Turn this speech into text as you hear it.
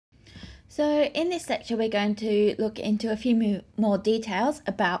So in this lecture we're going to look into a few more details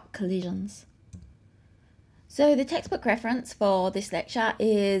about collisions. So the textbook reference for this lecture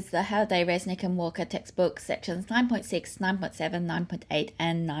is the Halliday, Resnick and Walker textbook sections 9.6, 9.7, 9.8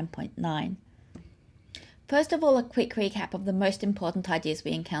 and 9.9. First of all, a quick recap of the most important ideas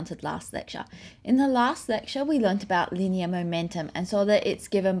we encountered last lecture. In the last lecture, we learnt about linear momentum and saw that it's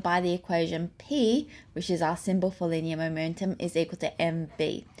given by the equation P, which is our symbol for linear momentum, is equal to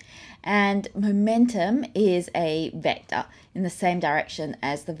mv. And momentum is a vector in the same direction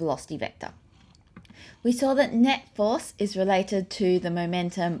as the velocity vector. We saw that net force is related to the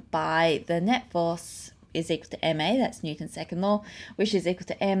momentum by the net force is equal to ma, that's Newton's second law, which is equal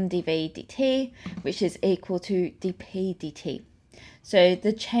to m dv dt, which is equal to dp dt. So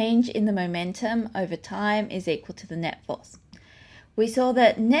the change in the momentum over time is equal to the net force. We saw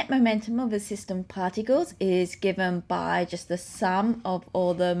that net momentum of a system of particles is given by just the sum of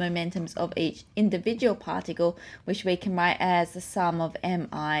all the momentums of each individual particle, which we can write as the sum of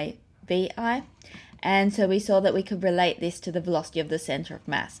mi vi. And so we saw that we could relate this to the velocity of the center of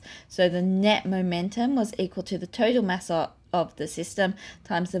mass. So the net momentum was equal to the total mass of the system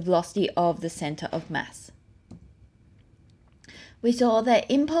times the velocity of the center of mass. We saw that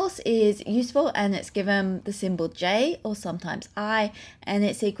impulse is useful and it's given the symbol J or sometimes I, and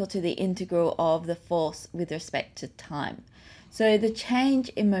it's equal to the integral of the force with respect to time. So the change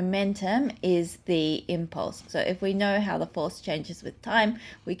in momentum is the impulse. So if we know how the force changes with time,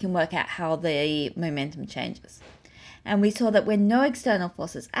 we can work out how the momentum changes. And we saw that when no external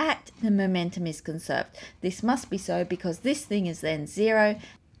forces act, the momentum is conserved. This must be so because this thing is then zero.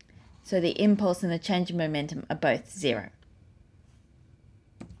 So the impulse and the change in momentum are both zero.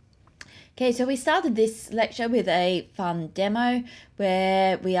 Okay, so we started this lecture with a fun demo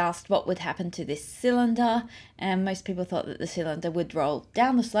where we asked what would happen to this cylinder, and most people thought that the cylinder would roll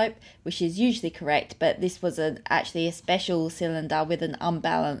down the slope, which is usually correct, but this was actually a special cylinder with an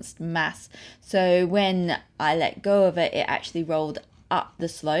unbalanced mass. So when I let go of it, it actually rolled up the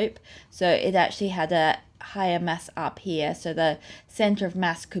slope. So it actually had a higher mass up here, so the center of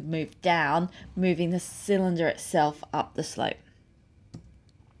mass could move down, moving the cylinder itself up the slope.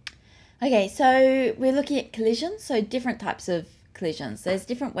 Okay, so we're looking at collisions, so different types of collisions. There's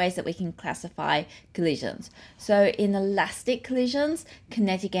different ways that we can classify collisions. So in elastic collisions,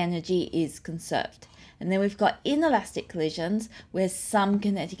 kinetic energy is conserved. And then we've got inelastic collisions where some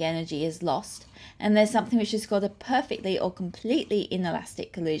kinetic energy is lost. And there's something which is called a perfectly or completely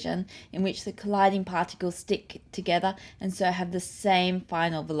inelastic collision in which the colliding particles stick together and so have the same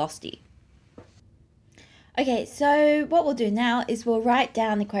final velocity. Okay, so what we'll do now is we'll write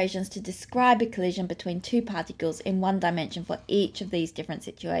down equations to describe a collision between two particles in one dimension for each of these different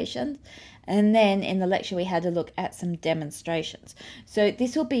situations. And then in the lecture we had a look at some demonstrations. So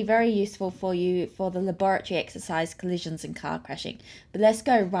this will be very useful for you for the laboratory exercise collisions and car crashing. But let's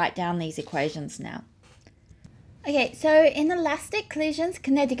go write down these equations now. Okay, so in elastic collisions,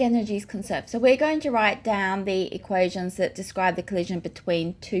 kinetic energy is conserved. So we're going to write down the equations that describe the collision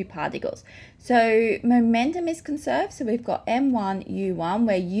between two particles. So momentum is conserved. So we've got m1, u1,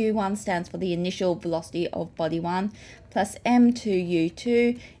 where u1 stands for the initial velocity of body 1, plus m2,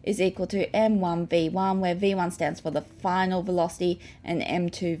 u2 is equal to m1, v1, where v1 stands for the final velocity, and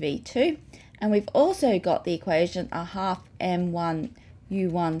m2, v2. And we've also got the equation a half m1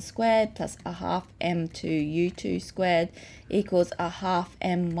 u1 squared plus a half m2 u2 squared equals a half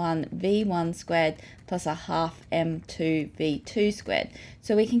m1 v1 squared plus a half m2 v2 squared.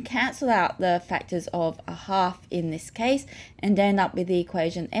 So we can cancel out the factors of a half in this case and end up with the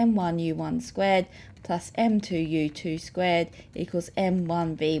equation m1 u1 squared plus m2 u2 squared equals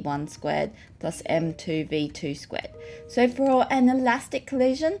m1 v1 squared plus m2 v2 squared. So for an elastic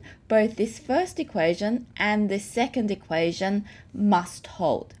collision, both this first equation and this second equation must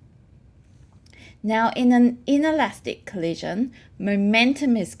hold. Now in an inelastic collision,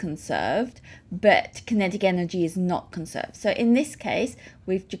 momentum is conserved, but kinetic energy is not conserved. So in this case,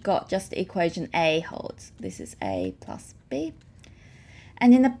 we've got just equation A holds. This is A plus B.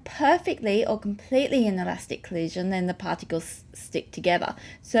 And in a perfectly or completely inelastic collision, then the particles stick together.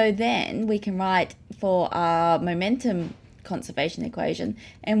 So then we can write for our momentum conservation equation,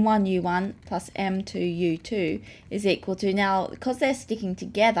 m1u1 plus m2u2 is equal to, now because they're sticking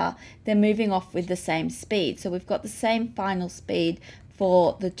together, they're moving off with the same speed. So we've got the same final speed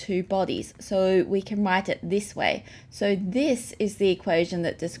for the two bodies. So we can write it this way. So this is the equation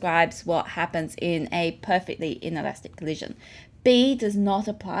that describes what happens in a perfectly inelastic collision. B does not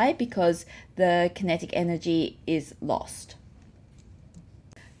apply because the kinetic energy is lost.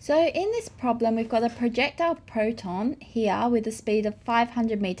 So in this problem, we've got a projectile proton here with a speed of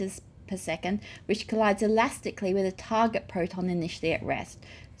 500 meters per second, which collides elastically with a target proton initially at rest.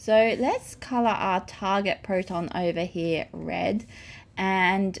 So let's color our target proton over here red,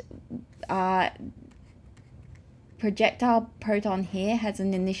 and our projectile proton here has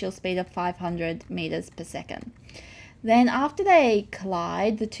an initial speed of 500 meters per second. Then after they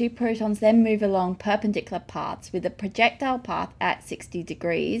collide, the two protons then move along perpendicular paths with the projectile path at 60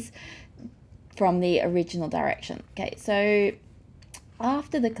 degrees from the original direction. Okay, so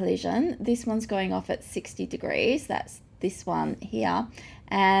after the collision, this one's going off at 60 degrees, that's this one here,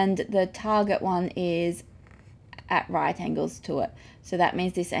 and the target one is at right angles to it. So that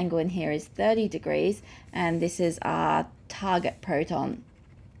means this angle in here is 30 degrees, and this is our target proton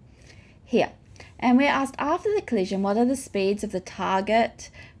here. And we're asked after the collision, what are the speeds of the target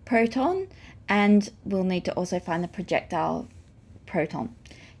proton? And we'll need to also find the projectile proton.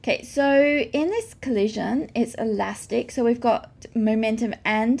 Okay, so in this collision, it's elastic. So we've got momentum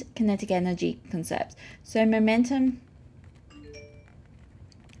and kinetic energy conserved. So momentum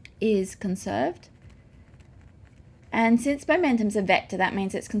is conserved. And since momentum's a vector, that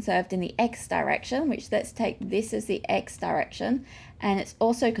means it's conserved in the x direction, which let's take this as the x direction, and it's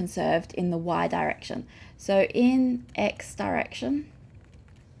also conserved in the y direction. So in x direction,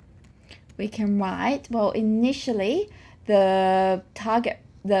 we can write, well, initially the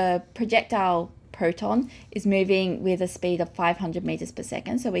projectile proton is moving with a speed of 500 meters per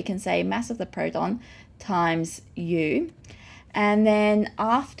second. So we can say mass of the proton times u. And then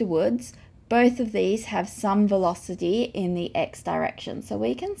afterwards, both of these have some velocity in the x direction. So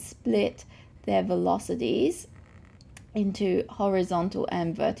we can split their velocities into horizontal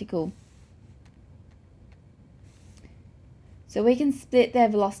and vertical. So we can split their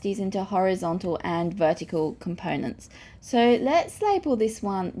velocities into horizontal and vertical components. So let's label this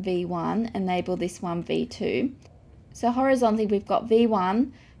one V1 and label this one V2. So horizontally we've got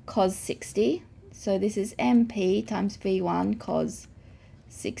V1 cos 60. So this is MP times V1 cos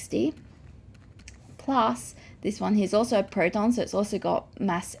 60. Plus, this one here is also a proton, so it's also got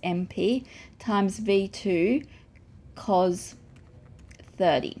mass MP, times V2 cos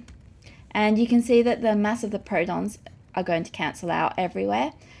 30. And you can see that the mass of the protons are going to cancel out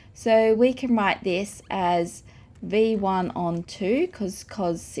everywhere. So we can write this as V1 on 2, because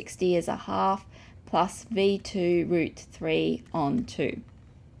cos 60 is a half, plus V2 root 3 on 2.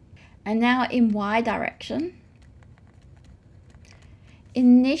 And now in y direction,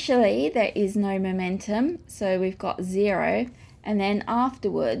 initially there is no momentum, so we've got 0, and then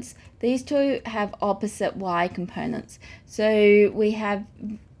afterwards these two have opposite y components. So we have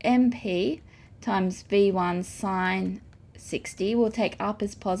MP times V1 sine 60, we'll take up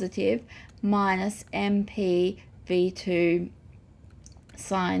as positive, minus MP V2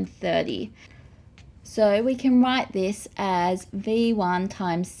 sine 30. So we can write this as V1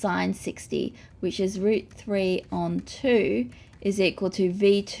 times sine 60, which is root 3 on 2, is equal to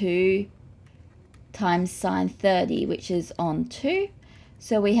V2 times sine 30, which is on 2.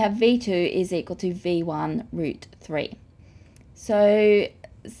 So we have V2 is equal to V1 root 3. So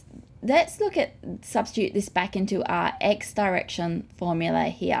let's substitute this back into our x direction formula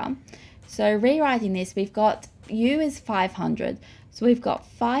here. So rewriting this, we've got u is 500. So we've got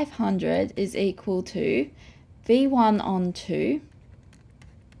 500 is equal to V1 on 2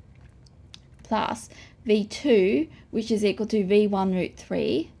 plus V2, which is equal to V1 root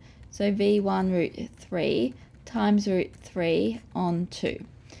 3. So V1 root 3 times root 3 on 2.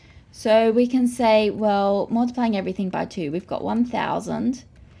 So we can say, well, multiplying everything by 2, we've got 1000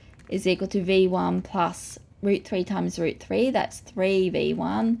 is equal to V1 plus root 3 times root 3. That's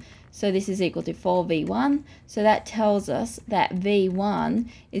 3V1. So this is equal to 4V1. So that tells us that V1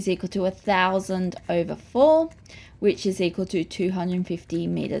 is equal to 1000 over 4, which is equal to 250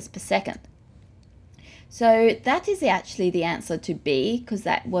 meters per second. So that is actually the answer to B, because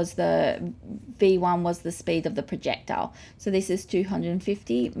that was the V1 was the speed of the projectile. So this is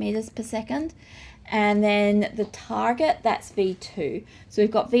 250 meters per second. And then the target, that's V2. So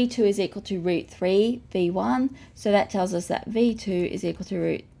we've got V2 is equal to root 3 V1. So that tells us that V2 is equal to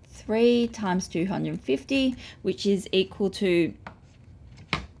root 3 times 250, which is equal to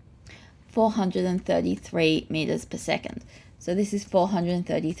 433 meters per second. So this is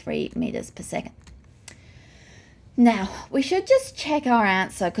 433 meters per second. Now, we should just check our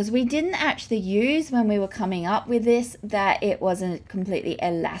answer, because we didn't actually use, when we were coming up with this, that it was a completely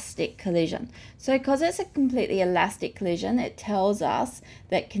elastic collision. So because it's a completely elastic collision, it tells us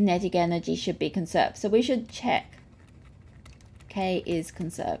that kinetic energy should be conserved. So we should check K is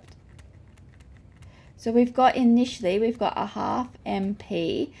conserved. So we've got initially, we've got a half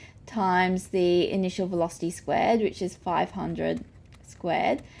MP times the initial velocity squared, which is 500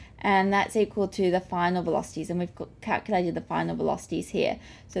 squared, and that's equal to the final velocities, and we've calculated the final velocities here.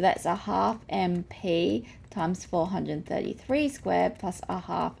 So that's a half mp times 433 squared plus a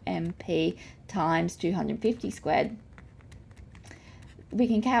half mp times 250 squared. We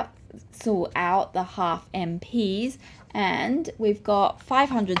can cancel out the half mps, and we've got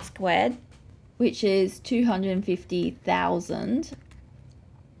 500 squared, which is 250,000,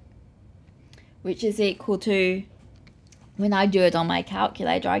 which is equal to, when I do it on my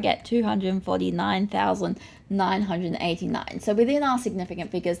calculator, I get 249,989. So within our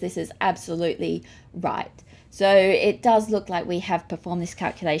significant figures, this is absolutely right. So it does look like we have performed this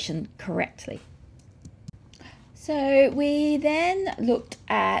calculation correctly. So we then looked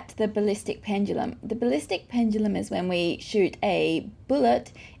at the ballistic pendulum. The ballistic pendulum is when we shoot a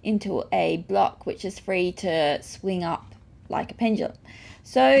bullet into a block which is free to swing up like a pendulum.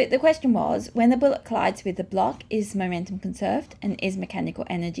 So the question was, when the bullet collides with the block, is momentum conserved and is mechanical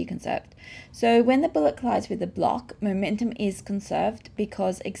energy conserved? So when the bullet collides with the block, momentum is conserved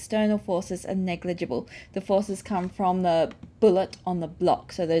because external forces are negligible. The forces come from the bullet on the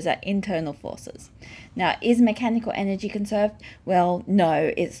block, so those are internal forces. Now, is mechanical energy conserved? Well,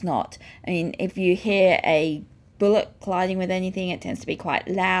 no, it's not. I mean, if you hear a bullet colliding with anything, it tends to be quite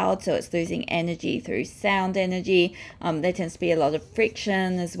loud, so it's losing energy through sound energy. There tends to be a lot of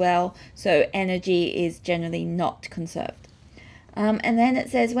friction as well, so energy is generally not conserved. And then it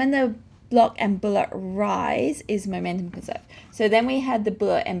says when the block and bullet rise, is momentum conserved? So then we had the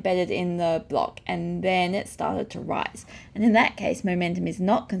bullet embedded in the block and then it started to rise, and in that case momentum is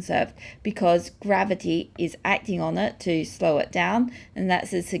not conserved because gravity is acting on it to slow it down, and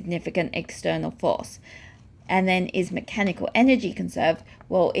that's a significant external force. And then is mechanical energy conserved?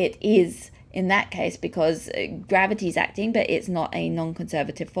 Well, it is in that case because gravity is acting, but it's not a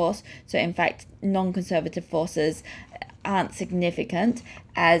non-conservative force. So in fact, non-conservative forces aren't significant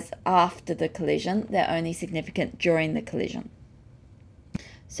as after the collision. They're only significant during the collision.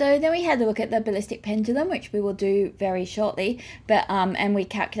 So then we had a look at the ballistic pendulum, which we will do very shortly, but and we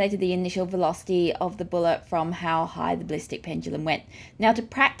calculated the initial velocity of the bullet from how high the ballistic pendulum went. Now to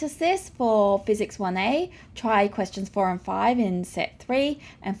practice this for Physics 1A, try questions 4 and 5 in set 3,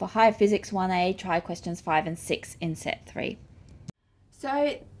 and for Higher Physics 1A, try questions 5 and 6 in set 3.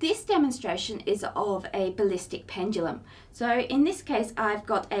 So this demonstration is of a ballistic pendulum. So in this case, I've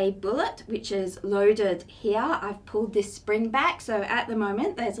got a bullet which is loaded here. I've pulled this spring back. So at the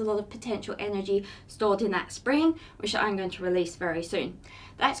moment, there's a lot of potential energy stored in that spring, which I'm going to release very soon.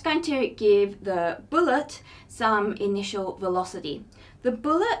 That's going to give the bullet some initial velocity. The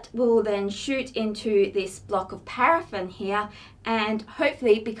bullet will then shoot into this block of paraffin here and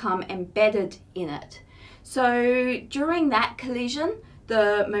hopefully become embedded in it. So during that collision,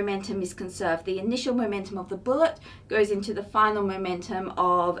 the momentum is conserved. The initial momentum of the bullet goes into the final momentum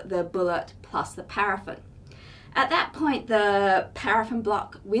of the bullet plus the paraffin. At that point, the paraffin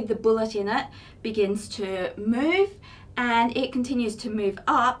block with the bullet in it begins to move, and it continues to move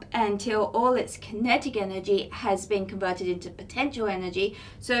up until all its kinetic energy has been converted into potential energy.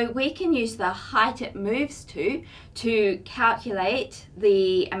 So we can use the height it moves to calculate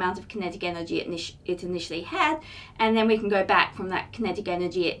the amount of kinetic energy it initially had, and then we can go back from that kinetic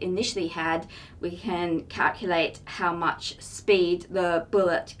energy it initially had. We can calculate how much speed the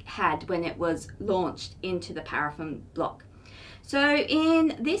bullet had when it was launched into the paraffin block. So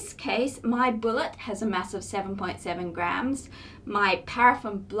in this case, my bullet has a mass of 7.7 grams. My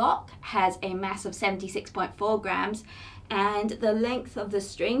paraffin block has a mass of 76.4 grams. And the length of the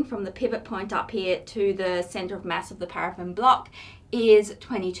string from the pivot point up here to the center of mass of the paraffin block is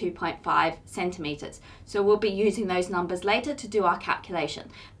 22.5 centimeters. So we'll be using those numbers later to do our calculation.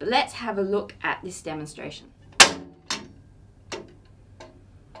 But let's have a look at this demonstration.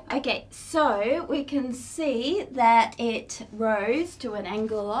 Okay, so we can see that it rose to an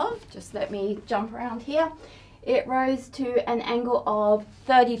angle of, just let me jump around here, it rose to an angle of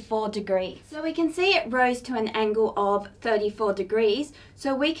 34 degrees. So we can see it rose to an angle of 34 degrees,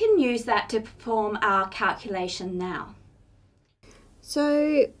 so we can use that to perform our calculation now.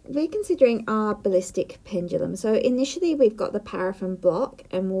 So we're considering our ballistic pendulum. So initially we've got the paraffin block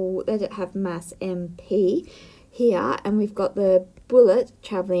and we'll let it have mass MP here, and we've got the bullet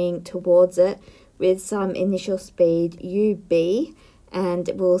travelling towards it with some initial speed UB, and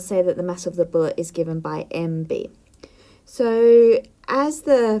we'll say that the mass of the bullet is given by MB. So as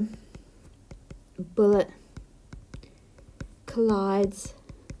the bullet collides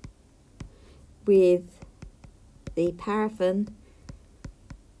with the paraffin,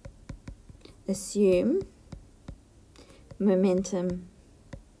 assume momentum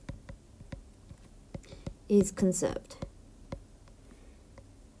is conserved.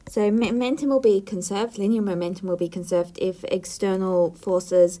 So momentum will be conserved, linear momentum will be conserved if external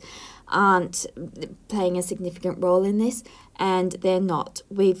forces aren't playing a significant role in this, and they're not.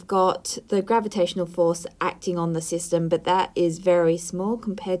 We've got the gravitational force acting on the system, but that is very small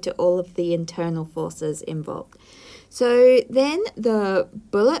compared to all of the internal forces involved. So then the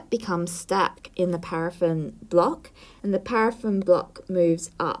bullet becomes stuck in the paraffin block, and the paraffin block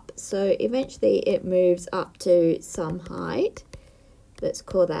moves up. So eventually it moves up to some height. Let's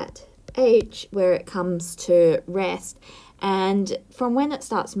call that h, where it comes to rest. And from when it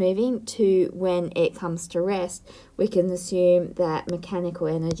starts moving to when it comes to rest, we can assume that mechanical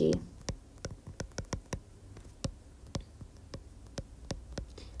energy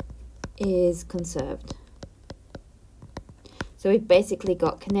is conserved. So we've basically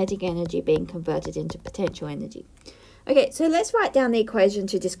got kinetic energy being converted into potential energy. Okay, so let's write down the equation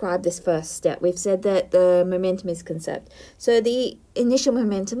to describe this first step. We've said that the momentum is conserved. So the initial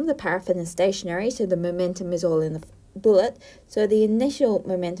momentum, the paraffin is stationary, so the momentum is all in the bullet. So the initial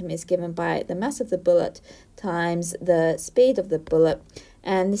momentum is given by the mass of the bullet times the speed of the bullet,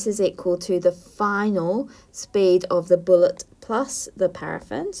 and this is equal to the final speed of the bullet plus the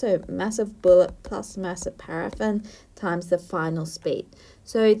paraffin. So mass of bullet plus mass of paraffin times the final speed.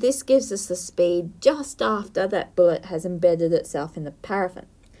 So this gives us the speed just after that bullet has embedded itself in the paraffin.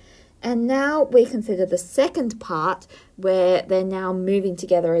 And now we consider the second part, where they're now moving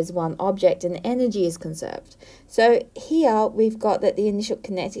together as one object and energy is conserved. So here we've got that the initial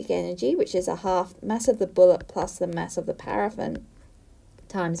kinetic energy, which is a half mass of the bullet plus the mass of the paraffin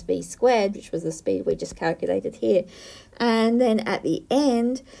times v squared, which was the speed we just calculated here. And then at the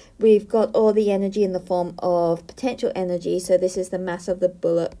end, we've got all the energy in the form of potential energy. So this is the mass of the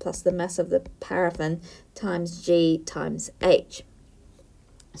bullet plus the mass of the paraffin times g times h.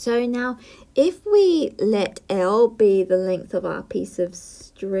 So now, if we let L be the length of our piece of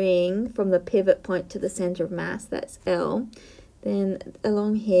string from the pivot point to the center of mass, that's L, then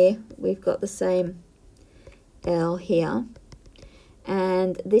along here, we've got the same L here.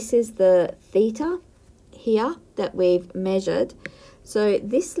 And this is the theta here that we've measured. So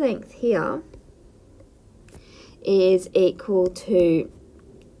this length here is equal to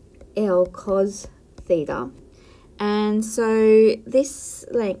L cos theta. And so this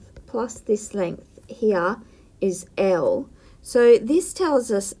length plus this length here is L. So this tells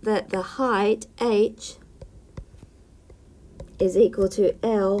us that the height h is equal to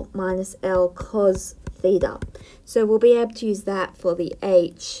L minus L cos theta. So we'll be able to use that for the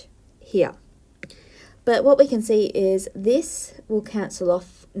h here. But what we can see is this will cancel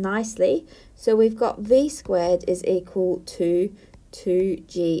off nicely. So we've got v squared is equal to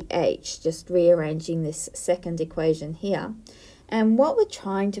 2gh, just rearranging this second equation here. And what we're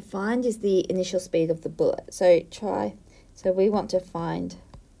trying to find is the initial speed of the bullet. So we want to find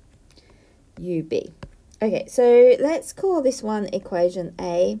ub. Okay, so let's call this one equation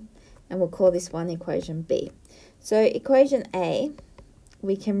A, and we'll call this one equation B. So equation A,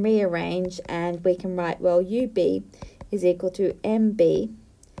 we can rearrange and we can write, well, ub is equal to mb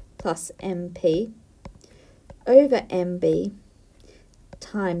plus mp over mb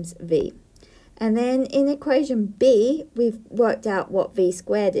times v. And then in equation B, we've worked out what v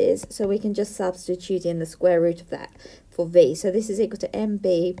squared is, so we can just substitute in the square root of that for v. So this is equal to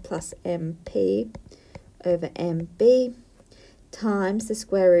mb plus mp over mb times the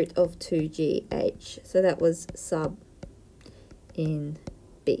square root of 2gh. So that was sub in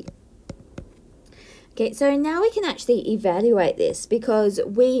B. Okay, so now we can actually evaluate this because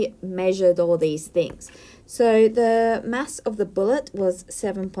we measured all these things. So the mass of the bullet was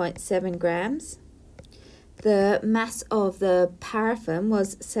 7.7 grams. The mass of the paraffin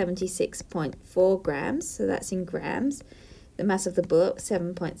was 76.4 grams, so that's in grams. The mass of the bullet was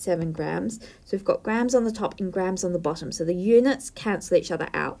 7.7 grams. So we've got grams on the top and grams on the bottom. So the units cancel each other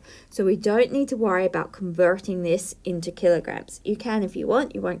out. So we don't need to worry about converting this into kilograms. You can if you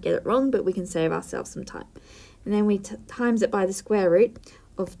want, you won't get it wrong, but we can save ourselves some time. And then we times it by the square root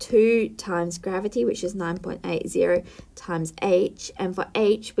of 2 times gravity, which is 9.80 times h. And for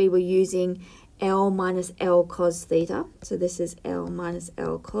h, we were using L minus L cos theta. So this is L minus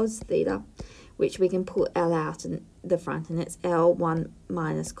L cos theta, which we can pull L out in the front, and it's L1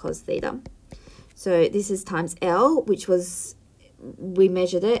 minus cos theta. So this is times L, which was, we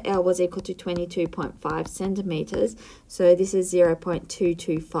measured it, L was equal to 22.5 centimeters. So this is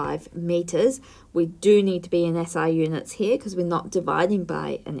 0.225 meters. We do need to be in SI units here because we're not dividing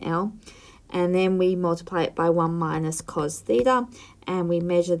by an L. And then we multiply it by 1 minus cos theta, and we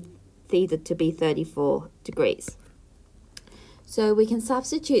measure theta to be 34 degrees. So we can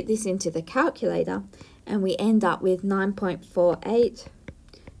substitute this into the calculator, and we end up with 9.48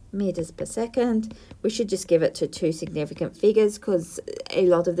 meters per second. We should just give it to 2 significant figures because a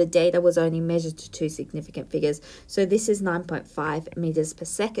lot of the data was only measured to 2 significant figures. So this is 9.5 meters per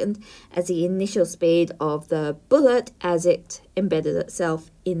second as the initial speed of the bullet as it embedded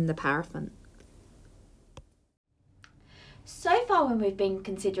itself in the paraffin. So far when we've been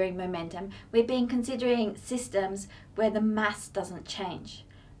considering momentum, we've been considering systems where the mass doesn't change.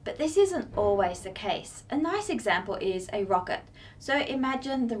 But this isn't always the case. A nice example is a rocket. So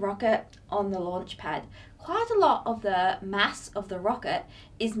imagine the rocket on the launch pad. Quite a lot of the mass of the rocket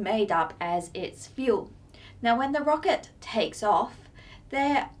is made up as its fuel. Now when the rocket takes off,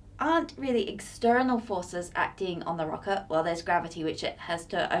 there aren't really external forces acting on the rocket. Well, there's gravity which it has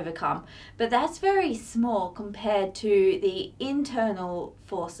to overcome, but that's very small compared to the internal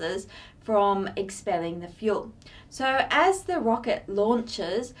forces from expelling the fuel. So as the rocket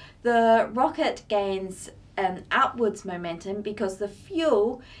launches, the rocket gains an outwards momentum because the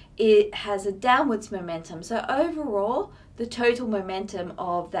fuel, it has a downwards momentum. So overall, the total momentum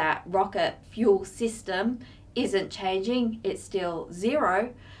of that rocket fuel system isn't changing, it's still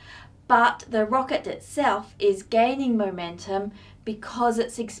 0. But the rocket itself is gaining momentum because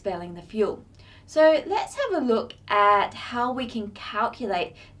it's expelling the fuel. So let's have a look at how we can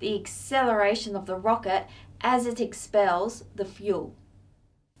calculate the acceleration of the rocket as it expels the fuel.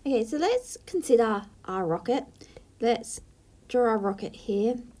 Okay, so let's consider our rocket. Let's draw our rocket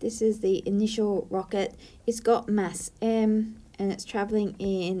here. This is the initial rocket. It's got mass m and it's traveling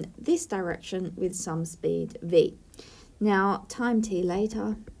in this direction with some speed v. Now, time t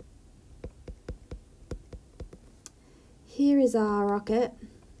later. Here is our rocket.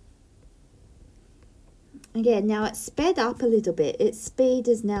 Again, now it's sped up a little bit. Its speed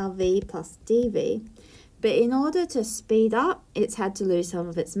is now v plus dv. But in order to speed up, it's had to lose some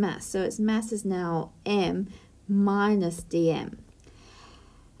of its mass. So its mass is now m minus dm.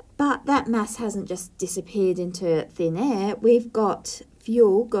 But that mass hasn't just disappeared into thin air. We've got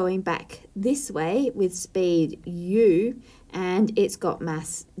fuel going back this way with speed u, and it's got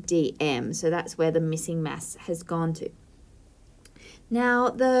mass dm. So that's where the missing mass has gone to. Now,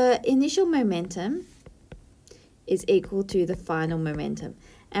 the initial momentum is equal to the final momentum.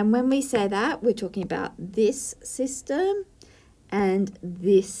 And when we say that, we're talking about this system and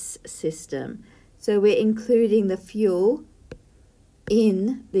this system. So we're including the fuel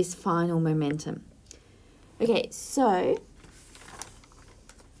in this final momentum. Okay, so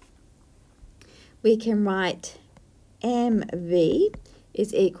we can write mv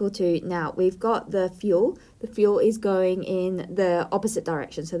is equal to, now we've got the fuel is going in the opposite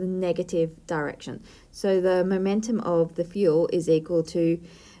direction, so the negative direction. So the momentum of the fuel is equal to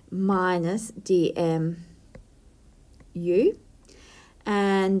minus dm u,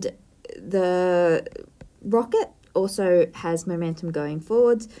 and the rocket also has momentum going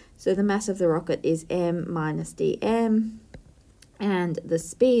forwards, so the mass of the rocket is m minus dm, and the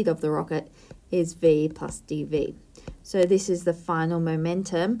speed of the rocket is v plus dv. So this is the final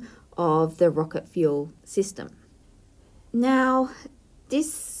momentum of the rocket fuel system. Now,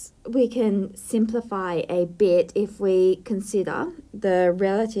 this we can simplify a bit if we consider the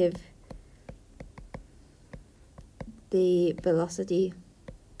velocity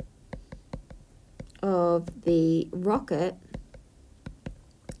of the rocket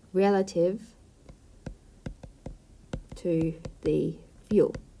relative to the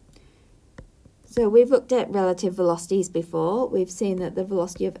fuel. So we've looked at relative velocities before. We've seen that the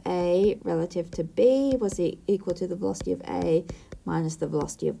velocity of A relative to B was equal to the velocity of A minus the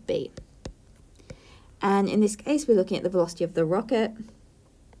velocity of B. And in this case, we're looking at the velocity of the rocket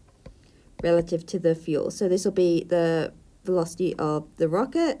relative to the fuel. So this will be the velocity of the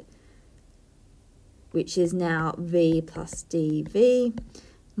rocket, which is now V plus dV,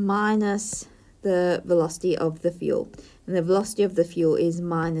 minus the velocity of the fuel. And the velocity of the fuel is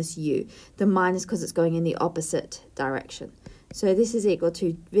minus u. The minus because it's going in the opposite direction. So this is equal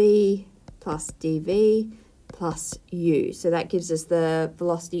to V plus dV plus u. So that gives us the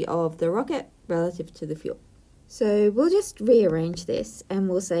velocity of the rocket relative to the fuel. So we'll just rearrange this and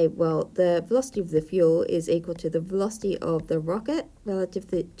we'll say, well, the velocity of the fuel is equal to the velocity of the rocket relative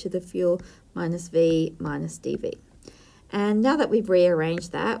to the fuel minus V minus dV. And now that we've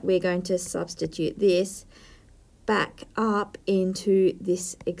rearranged that, we're going to substitute this back up into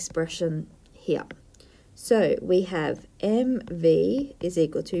this expression here. So we have mv is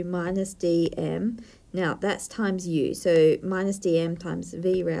equal to minus dm. Now that's times u. So minus dm times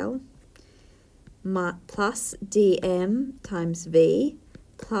v rel plus dm times v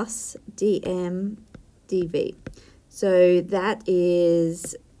plus dm dv. So that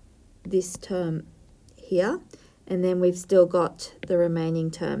is this term here. and then we've still got the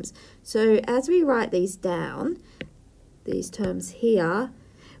remaining terms. So as we write these down, these terms here,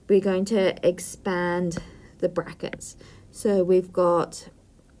 we're going to expand the brackets. So we've got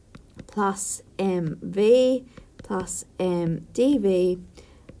plus mv plus mdv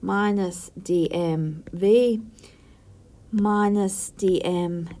minus dmv minus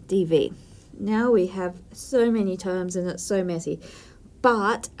dmdv. Now we have so many terms and it's so messy,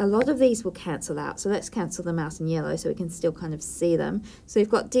 but a lot of these will cancel out. So let's cancel them out in yellow so we can still kind of see them. So we've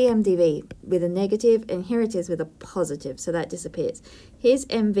got dmdv with a negative, and here it is with a positive, so that disappears. Here's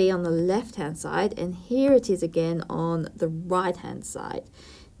mv on the left hand side, and here it is again on the right hand side.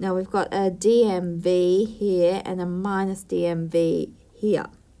 Now we've got a dmv here and a minus dmv here.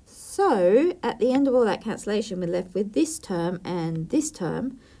 So at the end of all that cancellation, we're left with this term and this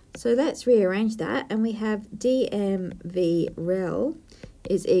term. So let's rearrange that, and we have dmv rel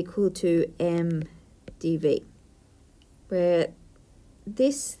is equal to mdv, where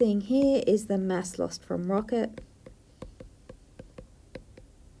this thing here is the mass lost from rocket,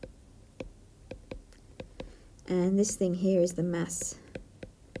 and this thing here is the mass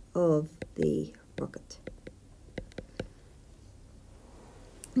of the rocket.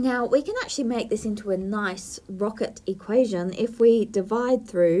 Now we can actually make this into a nice rocket equation if we divide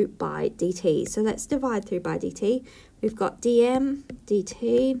through by dt. So let's divide through by dt. We've got dm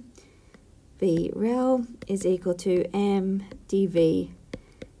dt v rel is equal to m dv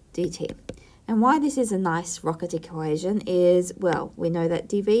dt. And why this is a nice rocket equation is, well, we know that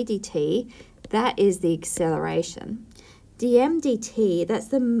dv dt, that is the acceleration. dm dt, that's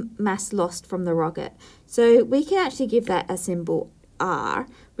the mass lost from the rocket. So we can actually give that a symbol r,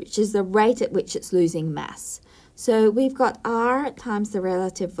 which is the rate at which it's losing mass. So we've got r times the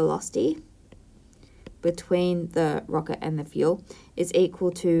relative velocity between the rocket and the fuel is equal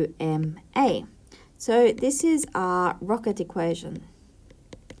to ma. So this is our rocket equation,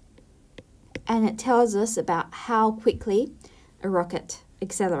 and it tells us about how quickly a rocket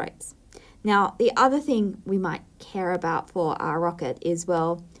accelerates. Now the other thing we might care about for our rocket is,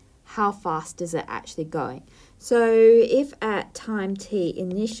 well, how fast is it actually going? So if at time t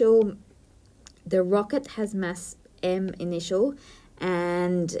initial the rocket has mass m initial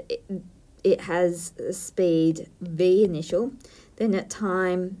and it has speed v initial, then at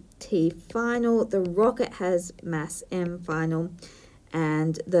time t final the rocket has mass m final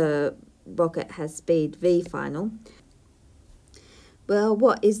and the rocket has speed v final. Well,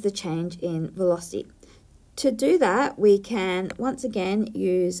 what is the change in velocity? To do that, we can once again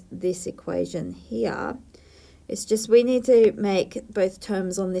use this equation here. It's just we need to make both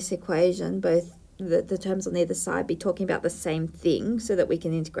terms on this equation, both the terms on either side, be talking about the same thing so that we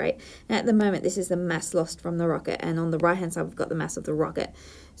can integrate. And at the moment, this is the mass lost from the rocket, and on the right-hand side, we've got the mass of the rocket.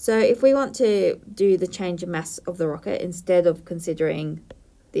 So if we want to do the change of mass of the rocket, instead of considering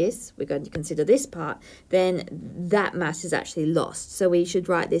this, we're going to consider this part, then that mass is actually lost. So we should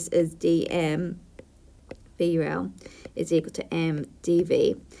write this as dm v rel is equal to m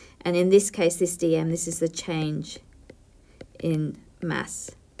dv, and in this case this dm, this is the change in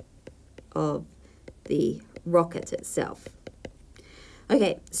mass of the rocket itself.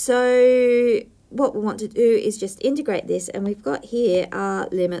 Okay, so what we want to do is just integrate this, and we've got here our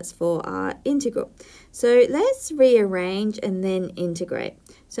limits for our integral. So let's rearrange and then integrate.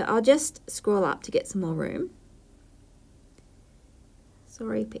 So I'll just scroll up to get some more room.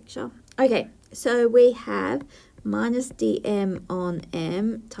 Sorry, picture. Okay, so we have minus dm on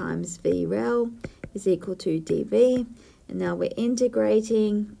m times v rel is equal to dv, and now we're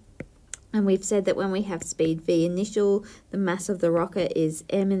integrating, and we've said that when we have speed v initial, the mass of the rocket is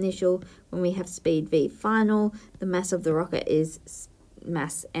m initial. When we have speed v final, the mass of the rocket is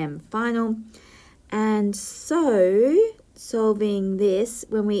mass m final. And so solving this,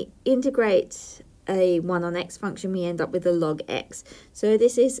 when we integrate a 1 on x function, we end up with a log x. So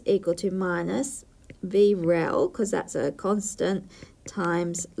this is equal to minus v rel, because that's a constant,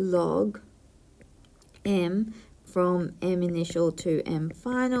 times log m from m initial to m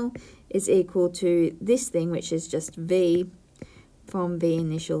final is equal to this thing, which is just v from v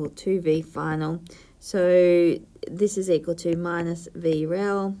initial to v final. So this is equal to minus v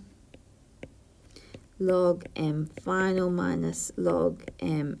rel log m final minus log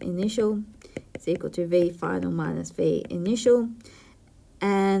m initial is equal to v final minus v initial.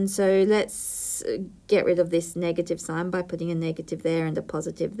 And so let's get rid of this negative sign by putting a negative there and a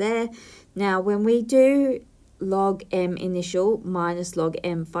positive there. Now when we do log m initial minus log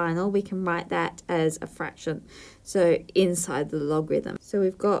m final, we can write that as a fraction, so inside the logarithm. So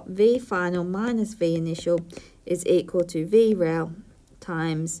we've got v final minus v initial is equal to v rel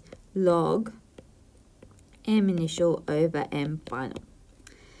times log m initial over m final.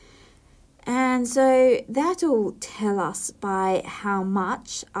 And so that'll tell us by how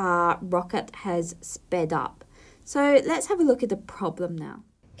much our rocket has sped up. So let's have a look at the problem now.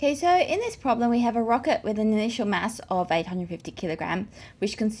 Okay, so in this problem we have a rocket with an initial mass of 850 kilograms,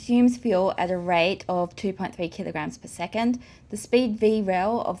 which consumes fuel at a rate of 2.3 kilograms per second. The speed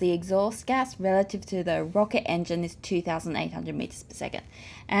VREL of the exhaust gas relative to the rocket engine is 2,800 meters per second.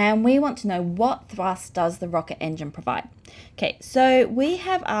 And we want to know what thrust does the rocket engine provide. Okay, so we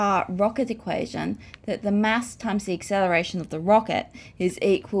have our rocket equation that the mass times the acceleration of the rocket is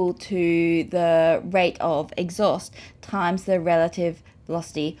equal to the rate of exhaust times the relative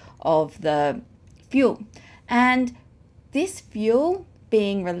velocity of the fuel. And this fuel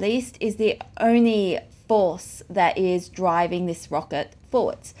being released is the only force that is driving this rocket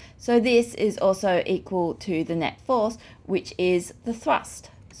forwards. So this is also equal to the net force, which is the thrust.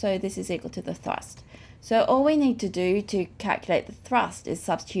 So this is equal to the thrust. So all we need to do to calculate the thrust is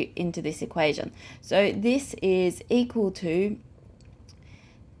substitute into this equation. So this is equal to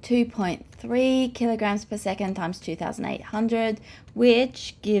 2.3 kilograms per second times 2,800,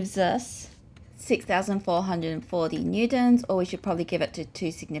 which gives us 6,440 newtons, or we should probably give it to two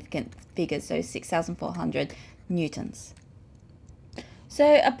significant figures, so 6,400 newtons.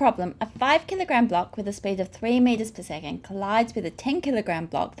 So a problem, a 5 kilogram block with a speed of 3 meters per second collides with a 10 kilogram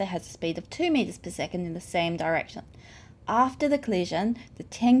block that has a speed of 2 meters per second in the same direction. After the collision, the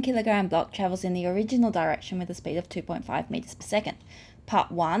 10 kilogram block travels in the original direction with a speed of 2.5 meters per second.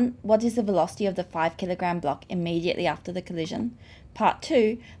 Part 1, what is the velocity of the 5 kilogram block immediately after the collision? Part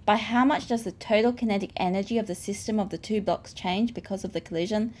 2, by how much does the total kinetic energy of the system of the two blocks change because of the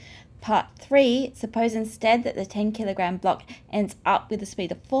collision? Part 3, suppose instead that the 10 kilogram block ends up with a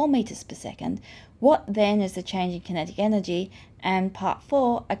speed of 4 meters per second. What then is the change in kinetic energy? And part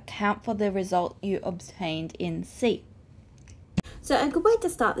 4, account for the result you obtained in C. So a good way to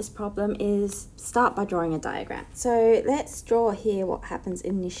start this problem is start by drawing a diagram. So let's draw here what happens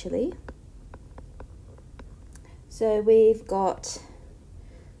initially. So we've got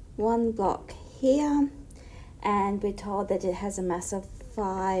one block here, and we're told that it has a mass of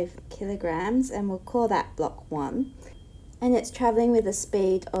 5 kilograms, and we'll call that block 1. And it's traveling with a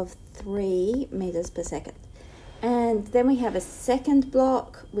speed of 3 meters per second. And then we have a second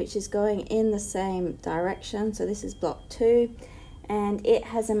block, which is going in the same direction. So this is block 2. And it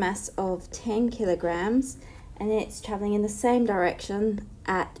has a mass of 10 kilograms, and it's traveling in the same direction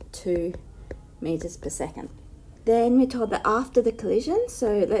at 2 meters per second. Then we're told that after the collision,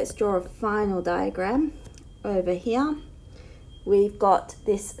 so let's draw a final diagram over here. We've got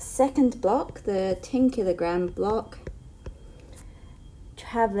this second block, the 10 kilogram block,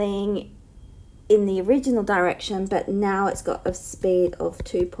 traveling in the original direction, but now it's got a speed of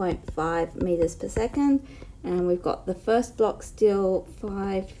 2.5 meters per second. And we've got the first block still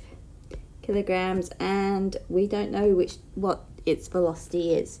 5 kilograms, and we don't know what its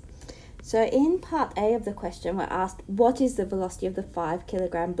velocity is. So in part A of the question, we're asked what is the velocity of the 5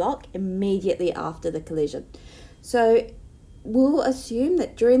 kilogram block immediately after the collision. So we'll assume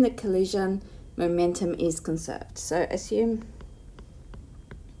that during the collision, momentum is conserved. So assume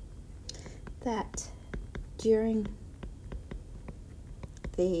that during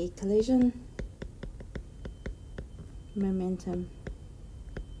the collision, momentum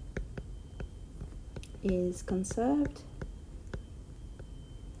is conserved.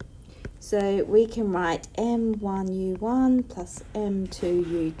 So we can write m1u1 plus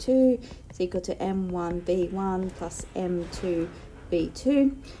m2u2 is equal to m1v1 plus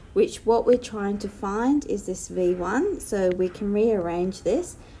m2v2, which what we're trying to find is this v1. So we can rearrange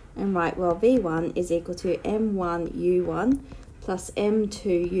this and write, well, v1 is equal to m1u1 plus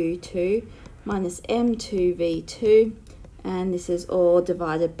m2u2 minus m2v2, and this is all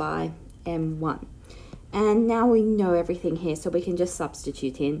divided by m1. And now we know everything here, so we can just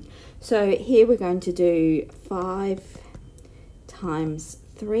substitute in. So here we're going to do 5 times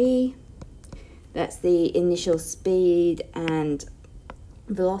 3. That's the initial speed and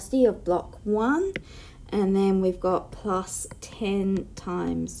velocity of block 1. And then we've got plus 10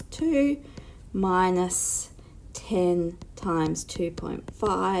 times 2 minus 10 times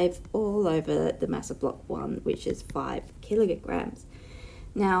 2.5 all over the mass of block 1, which is 5 kilograms.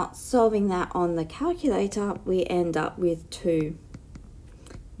 Now, solving that on the calculator, we end up with 2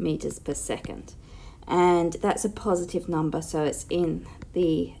 meters per second. And that's a positive number, so it's in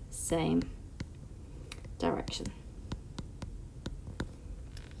the same direction.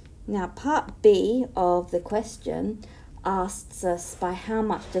 Now, part B of the question asks us by how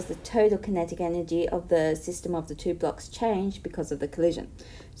much does the total kinetic energy of the system of the two blocks change because of the collision.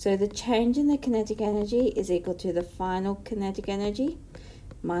 So the change in the kinetic energy is equal to the final kinetic energy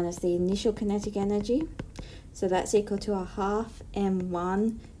minus the initial kinetic energy. So that's equal to a half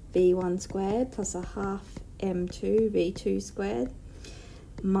m1 v1 squared plus a half m2 v2 squared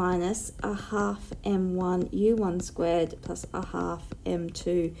minus a half m1 u1 squared plus a half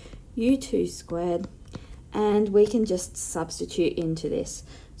m2 u2 squared. And we can just substitute into this.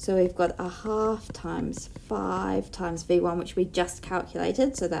 So we've got a half times 5 times v1, which we just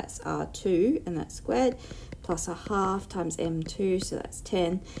calculated, so that's r2, and that's squared, plus a half times m2, so that's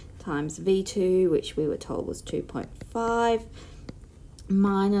 10, times v2, which we were told was 2.5,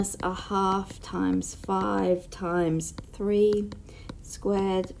 minus a half times 5 times 3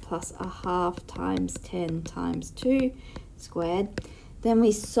 squared, plus a half times 10 times 2 squared. Then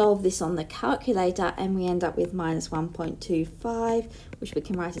we solve this on the calculator and we end up with minus 1.25, which we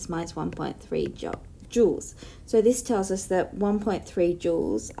can write as minus 1.3 joules. So this tells us that 1.3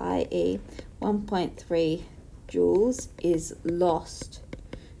 joules, i.e. 1.3 joules, is lost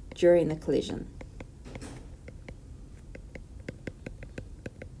during the collision.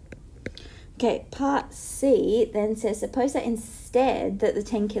 Okay, part C then says, suppose that instead that the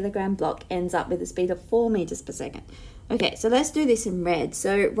 10 kilogram block ends up with a speed of 4 meters per second. Okay, so let's do this in red.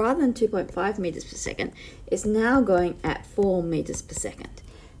 So rather than 2.5 meters per second, it's now going at 4 meters per second.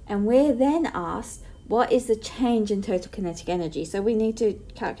 And we're then asked, what is the change in total kinetic energy? So we need to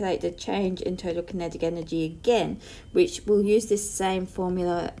calculate the change in total kinetic energy again, which we'll use this same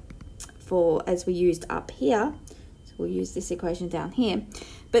formula for as we used up here. So we'll use this equation down here.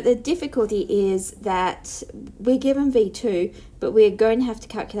 But the difficulty is that we're given V2, but we're going to have to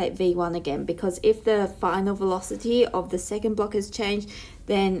calculate V1 again, because if the final velocity of the second block has changed,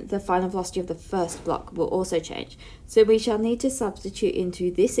 then the final velocity of the first block will also change. So we shall need to substitute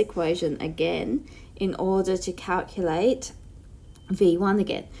into this equation again in order to calculate V1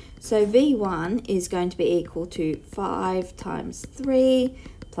 again. So V1 is going to be equal to 5 times 3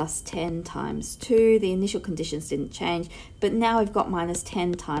 plus 10 times 2. The initial conditions didn't change, but now we've got minus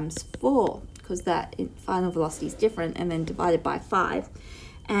 10 times 4 because that final velocity is different, and then divided by 5.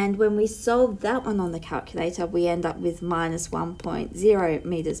 And when we solve that one on the calculator, we end up with minus 1.0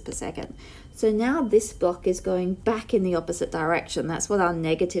 meters per second. So now this block is going back in the opposite direction. That's what our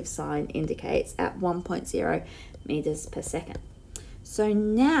negative sign indicates, at 1.0 meters per second. So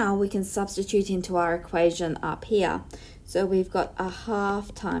now we can substitute into our equation up here. So we've got a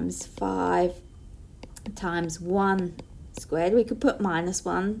half times 5 times 1 squared. We could put minus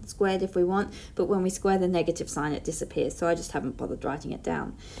 1 squared if we want, but when we square the negative sign it disappears, so I just haven't bothered writing it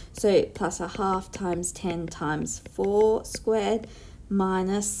down. So plus a half times 10 times 4 squared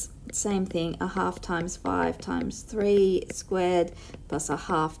minus, same thing, a half times 5 times 3 squared plus a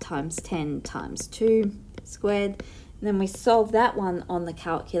half times 10 times 2 squared. And then we solve that one on the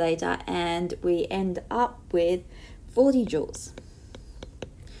calculator and we end up with 40 joules.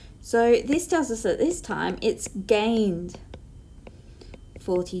 So this tells us that this time it's gained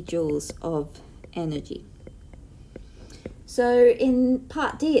 40 joules of energy. So in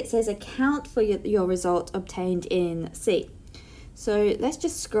part D it says account for your result obtained in C. So let's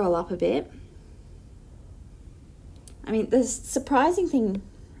just scroll up a bit. I mean, the surprising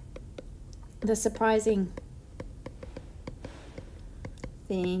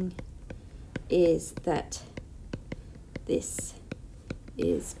thing is that this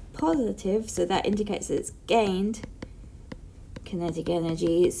is positive, so that indicates that it's gained kinetic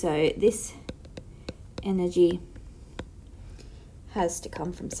energy. So this energy has to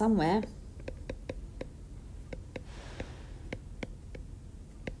come from somewhere.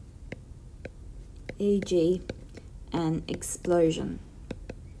 E.g. an explosion.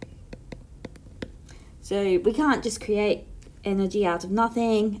 So we can't just create energy out of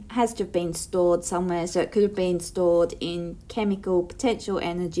nothing. It has to have been stored somewhere, so it could have been stored in chemical potential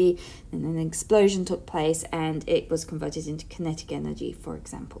energy, and then an explosion took place and it was converted into kinetic energy, for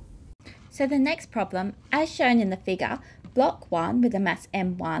example. So the next problem, as shown in the figure, block 1 with a mass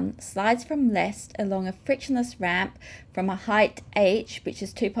m1 slides from left along a frictionless ramp from a height h, which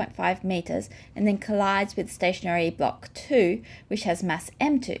is 2.5 meters, and then collides with stationary block 2, which has mass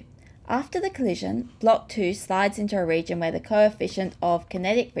m2. After the collision, block 2 slides into a region where the coefficient of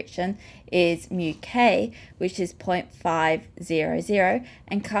kinetic friction is mu k, which is 0.500,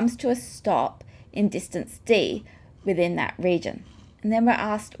 and comes to a stop in distance d within that region. And then we're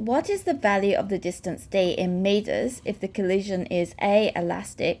asked, what is the value of the distance d in meters if the collision is A,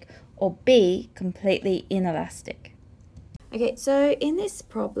 elastic, or B, completely inelastic? Okay, so in this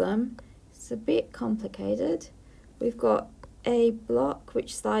problem, it's a bit complicated. we've got a block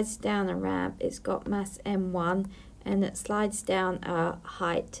which slides down a ramp. It's got mass m1 and it slides down a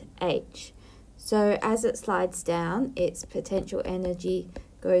height h. So as it slides down, its potential energy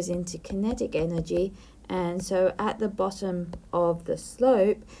goes into kinetic energy, and so at the bottom of the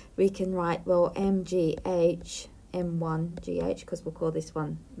slope we can write, well, mgh, m1gh, because we'll call this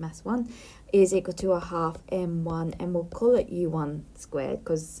one mass 1, is equal to a half m1, and we'll call it u1 squared,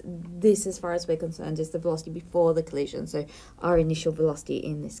 because this, as far as we're concerned, is the velocity before the collision, so our initial velocity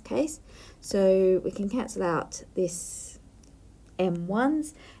in this case. So we can cancel out this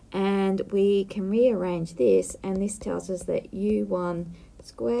m1s, and we can rearrange this, and this tells us that u1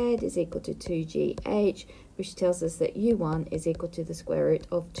 squared is equal to 2gh, which tells us that u1 is equal to the square root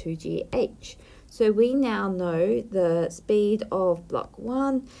of 2gh. So we now know the speed of block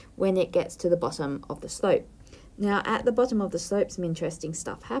 1 when it gets to the bottom of the slope. Now at the bottom of the slope, some interesting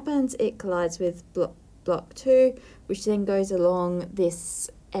stuff happens. It collides with block 2, which then goes along this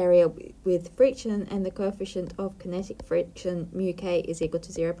area with friction, and the coefficient of kinetic friction, mu k, is equal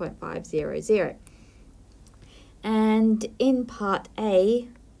to 0.500. And in part A,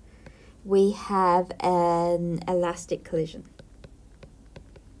 we have an elastic collision.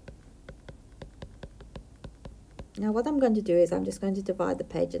 Now what I'm going to do is I'm just going to divide the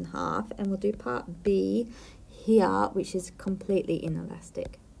page in half, and we'll do part B here, which is completely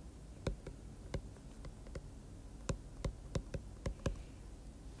inelastic.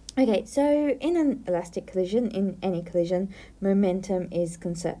 Okay, so in an elastic collision, in any collision, momentum is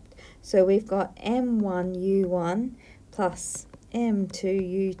conserved. So we've got m1u1 plus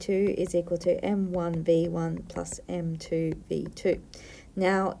m2u2 is equal to m1v1 plus m2v2.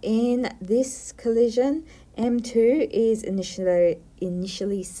 Now in this collision, m2 is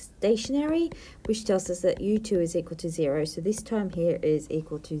initially stationary, which tells us that u2 is equal to 0. So this term here is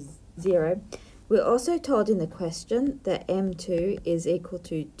equal to 0. We're also told in the question that m2 is equal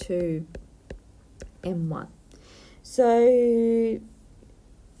to 2m1. So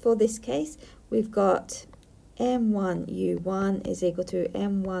for this case, we've got m1u1 is equal to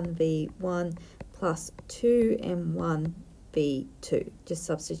m1v1 plus 2m1v2, just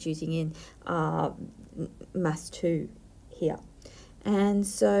substituting in mass 2 here. And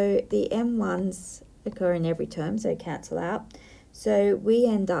so the m1s occur in every term, so cancel out. So we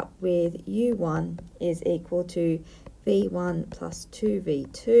end up with u1 is equal to v1 plus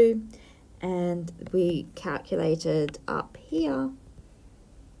 2v2, and we calculated up here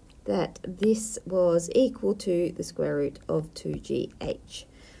that this was equal to the square root of 2gh.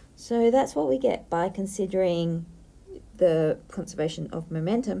 So that's what we get by considering the conservation of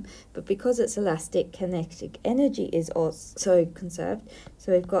momentum, but because it's elastic, kinetic energy is also conserved.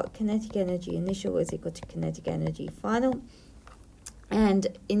 So we've got kinetic energy initial is equal to kinetic energy final,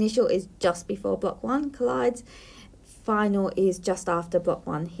 and initial is just before block 1 collides, final is just after block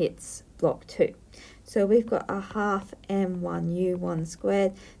 1 hits block 2. So we've got a half m1u1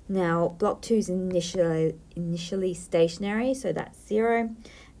 squared. Now block 2 is initially stationary, so that's 0,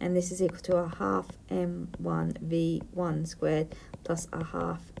 and this is equal to a half m1v1 squared plus a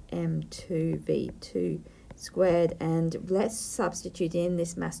half m2v2 squared, and let's substitute in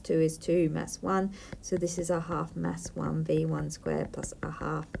this mass 2 is 2 mass 1, so this is a half mass 1 v1 squared plus a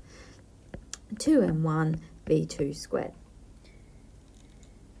half 2m1 v2 squared.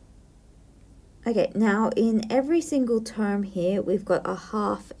 Okay, now in every single term here we've got a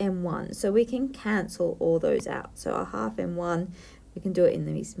half m1, so we can cancel all those out. So a half m1, we can do it in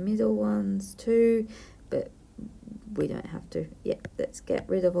these middle ones too, but we don't have to. Yeah, let's get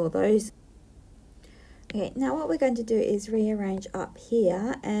rid of all those. Okay, now what we're going to do is rearrange up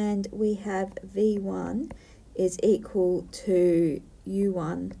here, and we have v1 is equal to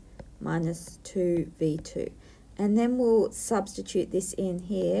u1 minus 2v2. And then we'll substitute this in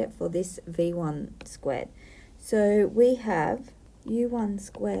here for this v1 squared. So we have u1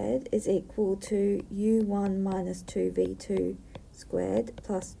 squared is equal to u1 minus 2v2 squared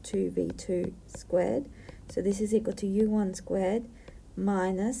plus 2v2 squared. So this is equal to u1 squared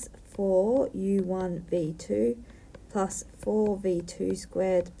minus 4u1v2 plus 4v2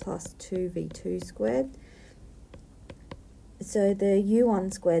 squared plus 2v2 squared. So the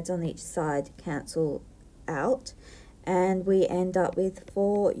u1 squareds on each side cancel out, and we end up with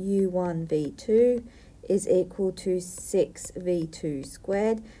 4u1v2 is equal to 6v2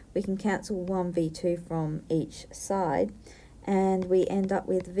 squared. We can cancel 1v2 from each side, and we end up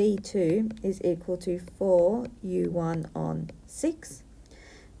with v2 is equal to 4u1 on 6.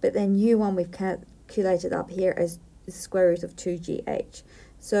 But then u1 we've calculated up here as the square root of 2gh.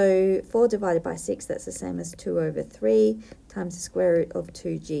 So 4 divided by 6, that's the same as 2 over 3 times the square root of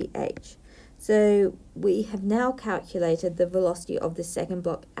 2gh. So we have now calculated the velocity of the second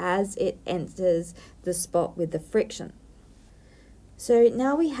block as it enters the spot with the friction. So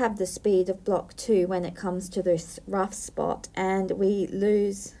now we have the speed of block 2 when it comes to this rough spot, and we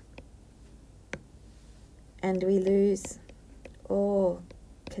lose all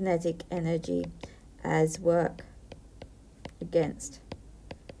kinetic energy as work against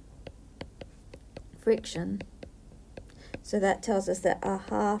friction. So that tells us that a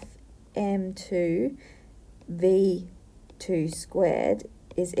half m2 v2 squared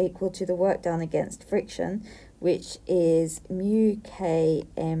is equal to the work done against friction, which is mu k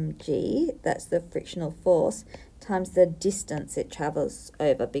mg, that's the frictional force, times the distance it travels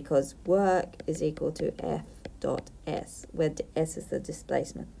over, because work is equal to F dot S, where S is the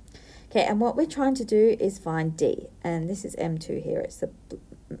displacement. Okay, and what we're trying to do is find D, and this is M2 here, it's the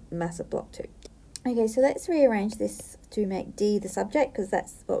mass of block 2. Okay, so let's rearrange this to make D the subject, because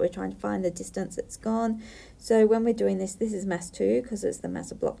that's what we're trying to find, the distance it's gone. So when we're doing this, this is mass 2, because it's the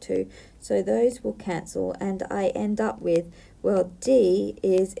mass of block 2. So those will cancel, and I end up with, well, D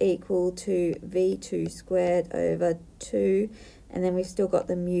is equal to V2 squared over 2, and then we've still got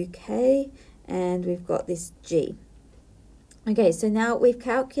the mu K, and we've got this G. Okay, so now we've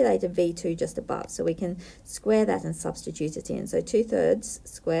calculated V2 just above, so we can square that and substitute it in. So 2/3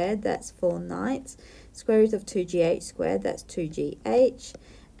 squared, that's 4/9. Square root of 2gh squared, that's 2gh.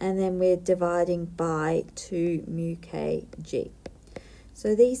 And then we're dividing by 2 mu kg.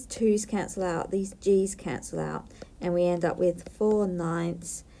 So these 2's cancel out, these g's cancel out, and we end up with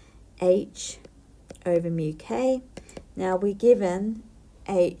 4/9 h over mu k. Now we're given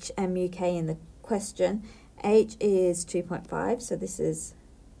h and mu k in the question. H is 2.5, so this is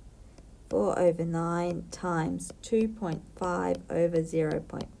 4 over 9 times 2.5 over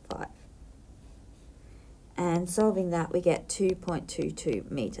 0.5. And solving that, we get 2.22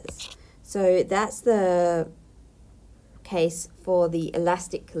 meters. So that's the case for the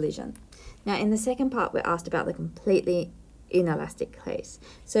elastic collision. Now, in the second part, we're asked about the completely inelastic case.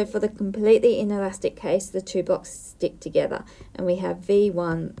 So for the completely inelastic case, the two blocks stick together, and we have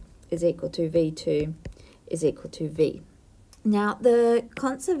V1 is equal to V2 is equal to V. Now, the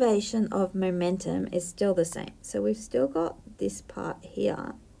conservation of momentum is still the same. So we've still got this part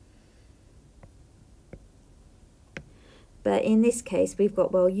here. But in this case, we've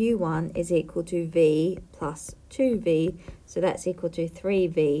got, well, U1 is equal to V plus 2V, so that's equal to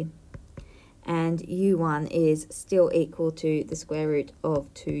 3V. And U1 is still equal to the square root of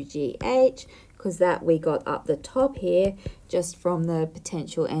 2GH, because that we got up the top here just from the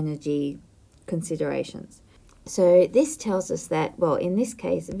potential energy considerations. So this tells us that, well, in this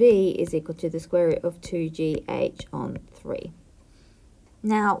case, V is equal to the square root of 2GH on 3.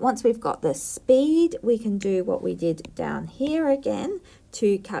 Now, once we've got the speed, we can do what we did down here again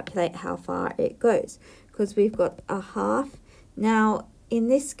to calculate how far it goes, because we've got a half. Now, in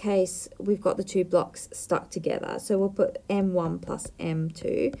this case, we've got the two blocks stuck together. So we'll put M1 plus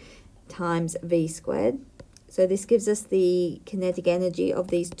M2 times V squared. So this gives us the kinetic energy of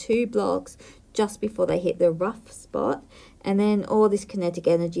these two blocks just before they hit the rough spot, and then all this kinetic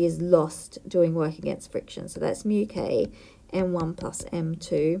energy is lost doing work against friction. So that's mu k m1 plus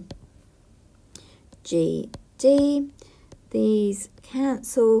m2 gd. These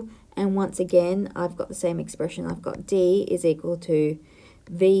cancel, and once again I've got the same expression. I've got d is equal to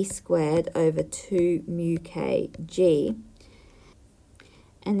v squared over 2 mu k g.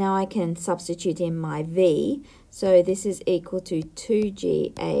 And now I can substitute in my V. So this is equal to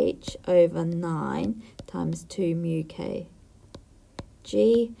 2GH over 9 times 2 mu K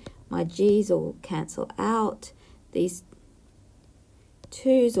G. My G's will cancel out. These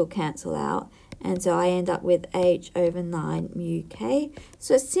 2's will cancel out. And so I end up with H over 9 mu K.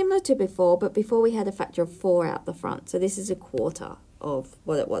 So it's similar to before, but before we had a factor of 4 out the front. So this is a quarter of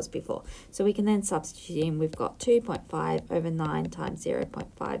what it was before. So we can then substitute in, we've got 2.5 over 9 times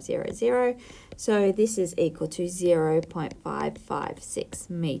 0.500. So this is equal to 0.556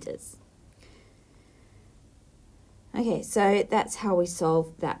 meters. Okay, so that's how we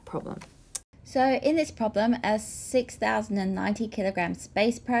solve that problem. So in this problem, a 6,090 kilogram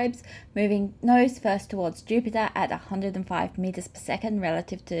space probe moving nose first towards Jupiter at 105 meters per second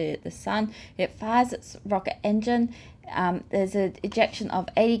relative to the Sun. It fires its rocket engine. There's an ejection of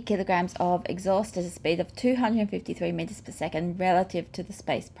 80 kilograms of exhaust at a speed of 253 meters per second relative to the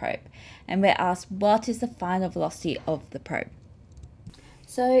space probe. And we're asked, what is the final velocity of the probe?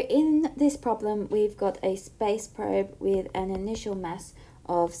 So in this problem, we've got a space probe with an initial mass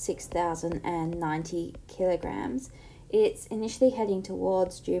of 6,090 kilograms. It's initially heading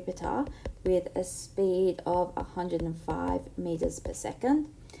towards Jupiter with a speed of 105 meters per second.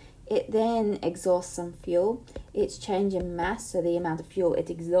 It then exhausts some fuel. Its change in mass, so the amount of fuel it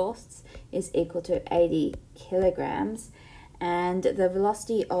exhausts, is equal to 80 kilograms. And the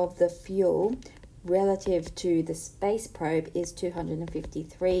velocity of the fuel relative to the space probe is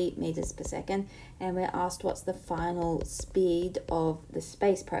 253 meters per second. And we're asked what's the final speed of the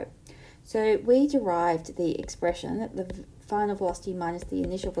space probe. So we derived the expression that the final velocity minus the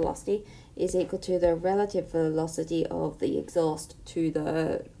initial velocity is equal to the relative velocity of the exhaust to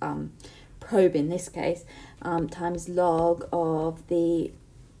the probe in this case, times log of the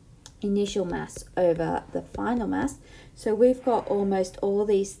initial mass over the final mass. So we've got almost all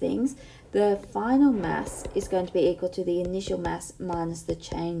these things. The final mass is going to be equal to the initial mass minus the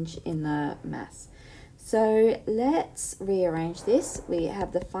change in the mass. So let's rearrange this. We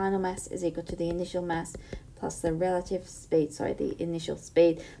have the final mass is equal to the initial mass plus the relative speed, the initial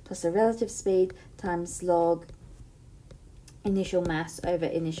speed plus the relative speed times log initial mass over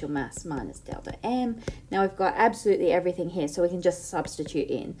initial mass minus delta m. Now we've got absolutely everything here, so we can just substitute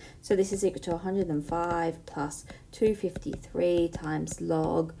in. So this is equal to 105 plus 253 times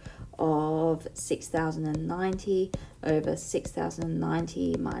log of 6090 over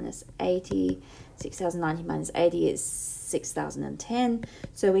 6090 minus 80. 6090 minus 80 is 6010.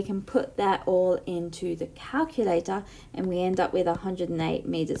 So we can put that all into the calculator and we end up with 108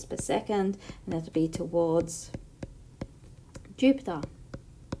 meters per second, and that'll be towards Jupiter.